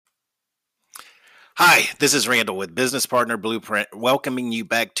Hi, this is Randall with Business Partner Blueprint, welcoming you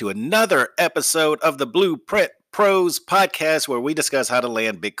back to another episode of the Blueprint Pros podcast, where we discuss how to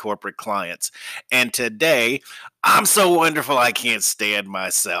land big corporate clients. And today, I'm so wonderful, I can't stand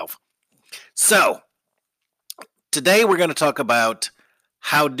myself. So, today we're going to talk about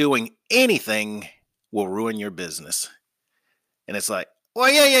how doing anything will ruin your business. And it's like, well,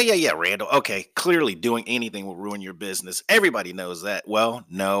 yeah, Randall. Okay, clearly doing anything will ruin your business. Everybody knows that. Well,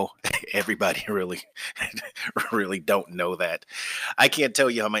 no, everybody really don't know that. I can't tell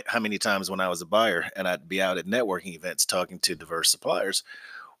you how many times when I was a buyer and I'd be out at networking events talking to diverse suppliers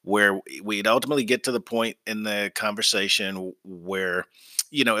where we'd ultimately get to the point in the conversation where,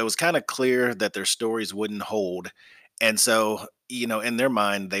 it was kind of clear that their stories wouldn't hold. And so, in their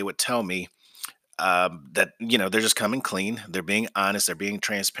mind, they would tell me, that they're just coming clean, they're being honest, they're being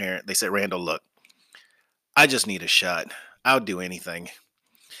transparent. They said, Randall, look, I just need a shot, I'll do anything.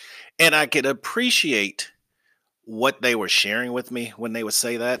 And I could appreciate what they were sharing with me when they would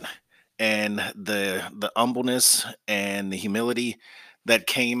say that, and the humbleness and the humility that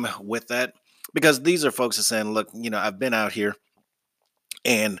came with that, because these are folks that saying, look, I've been out here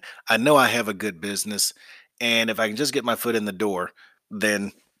and I know I have a good business, and if I can just get my foot in the door,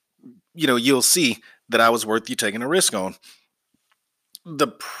 then you'll see that I was worth you taking a risk on. The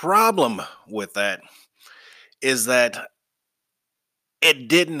problem with that is that it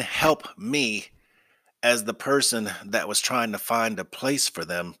didn't help me as the person that was trying to find a place for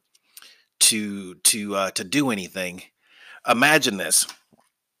them to do anything. Imagine this.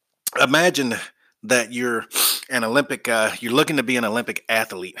 Imagine that you're an Olympic. You're looking to be an Olympic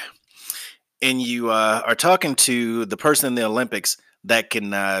athlete, and you are talking to the person in the Olympics that can,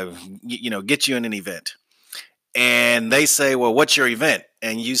 get you in an event. And they say, "Well, what's your event?"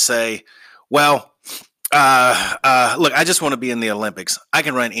 And you say, "Well, look, I just want to be in the Olympics. I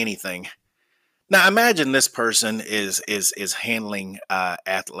can run anything." Now imagine this person is handling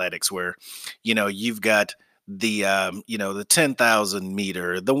athletics where you've got the 10,000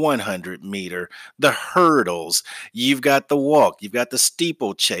 meter, the 100 meter, the hurdles, you've got the walk, you've got the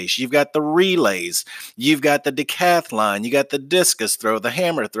steeplechase, you've got the relays, you've got the decathlon, you got the discus throw, the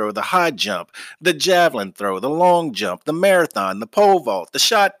hammer throw, the high jump, the javelin throw, the long jump, the marathon, the pole vault, the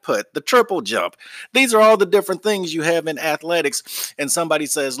shot put, the triple jump. These are all the different things you have in athletics. And somebody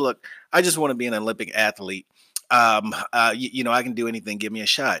says, look, I just want to be an Olympic athlete. I can do anything. Give me a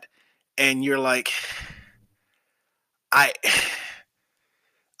shot. And you're like, I,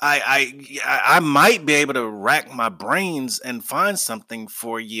 I might be able to rack my brains and find something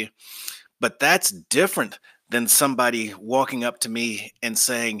for you, but that's different than somebody walking up to me and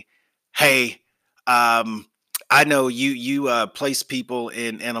saying, "Hey, um, I know you place people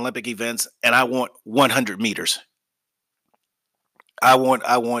in Olympic events, and I want 100 meters. I want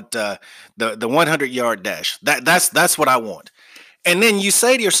the 100-yard dash. That's what I want." And then you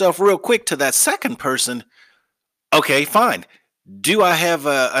say to yourself real quick to that second person, "Okay, fine. Do I have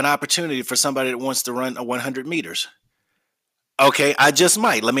an opportunity for somebody that wants to run a 100 meters?" "Okay, I just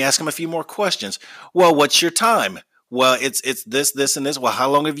might. Let me ask them a few more questions." "Well, what's your time?" "Well, it's this and this." "Well, how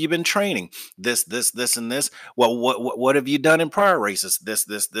long have you been training?" This and this." "Well, what have you done in prior races?"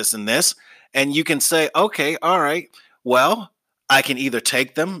 This and this. And you can say, "Okay, all right. Well, I can either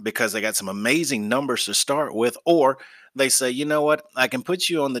take them because they got some amazing numbers to start with, or they say, you know what, I can put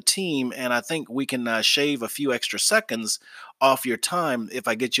you on the team, and I think we can shave a few extra seconds off your time if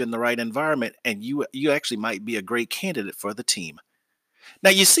I get you in the right environment, and you actually might be a great candidate for the team." Now,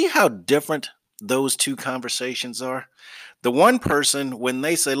 you see how different those two conversations are? The one person, when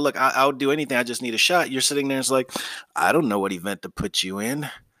they say, "Look, I'll do anything, I just need a shot," you're sitting there and it's like, "I don't know what event to put you in.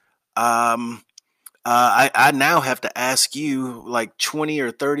 Um, I now have to ask you like 20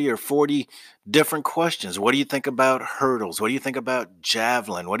 or 30 or 40 different questions. What do you think about hurdles? What do you think about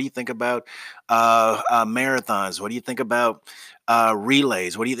javelin? What do you think about marathons? What do you think about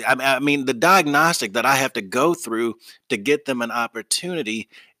relays? What do you? I mean, the diagnostic that I have to go through to get them an opportunity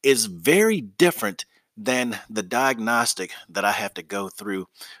is very different than the diagnostic that I have to go through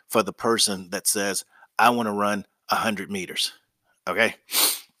for the person that says, "I want to run 100 meters." Okay,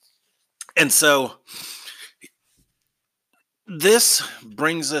 and so this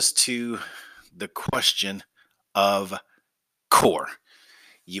brings us to the question of core.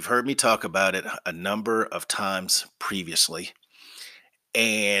 You've heard me talk about it a number of times previously.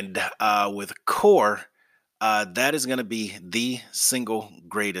 And with core, that is going to be the single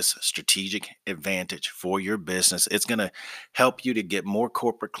greatest strategic advantage for your business. It's going to help you to get more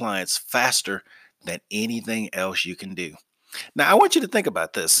corporate clients faster than anything else you can do. Now, I want you to think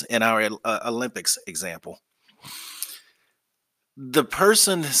about this in our Olympics example. The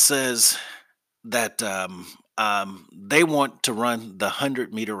person says, that they want to run the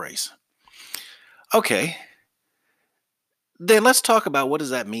 100-meter race. Okay, then let's talk about what does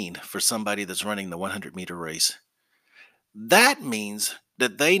that mean for somebody that's running the 100-meter race. That means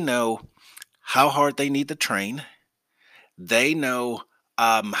that they know how hard they need to train. They know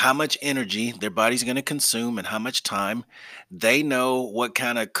how much energy their body's going to consume and how much time. They know what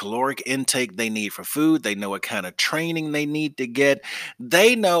kind of caloric intake they need for food. They know what kind of training they need to get.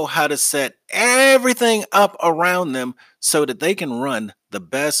 They know how to set everything up around them so that they can run the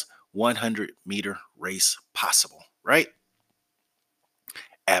best 100-meter race possible, right?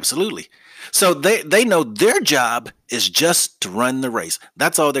 Absolutely. So they know their job is just to run the race.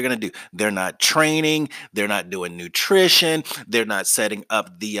 That's all they're going to do. They're not training. They're not doing nutrition. They're not setting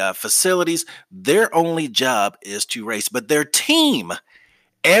up the facilities. Their only job is to race. But their team,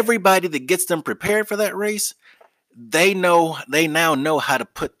 everybody that gets them prepared for that race, they now know how to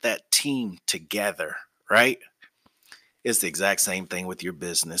put that team together, right? It's the exact same thing with your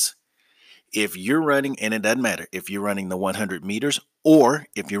business. If you're running, and it doesn't matter if you're running the 100 meters or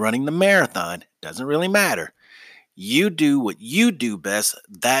if you're running the marathon, doesn't really matter. You do what you do best.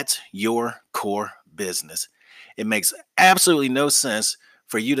 That's your core business. It makes absolutely no sense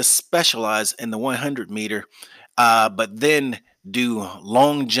for you to specialize in the 100-meter, but then do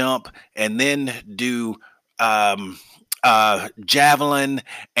long jump and then do javelin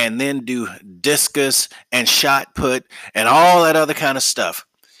and then do discus and shot put and all that other kind of stuff.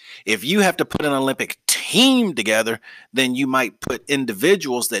 If you have to put an Olympic team together, then you might put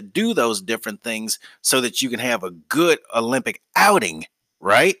individuals that do those different things so that you can have a good Olympic outing,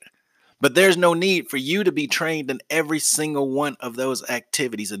 right? But there's no need for you to be trained in every single one of those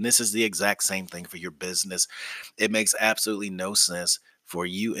activities. And this is the exact same thing for your business. It makes absolutely no sense for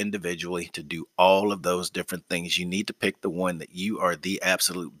you individually to do all of those different things. You need to pick the one that you are the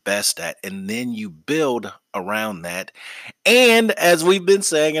absolute best at, and then you build around that. And as we've been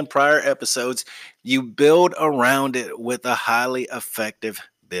saying in prior episodes, you build around it with a highly effective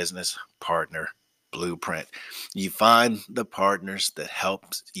business partner blueprint. You find the partners that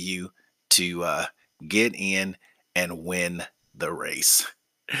helps you to get in and win the race.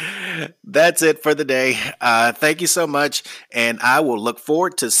 That's it for the day. Thank you so much. And I will look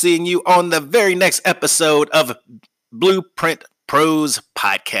forward to seeing you on the very next episode of Blueprint Pros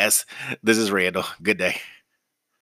Podcast. This is Randall. Good day.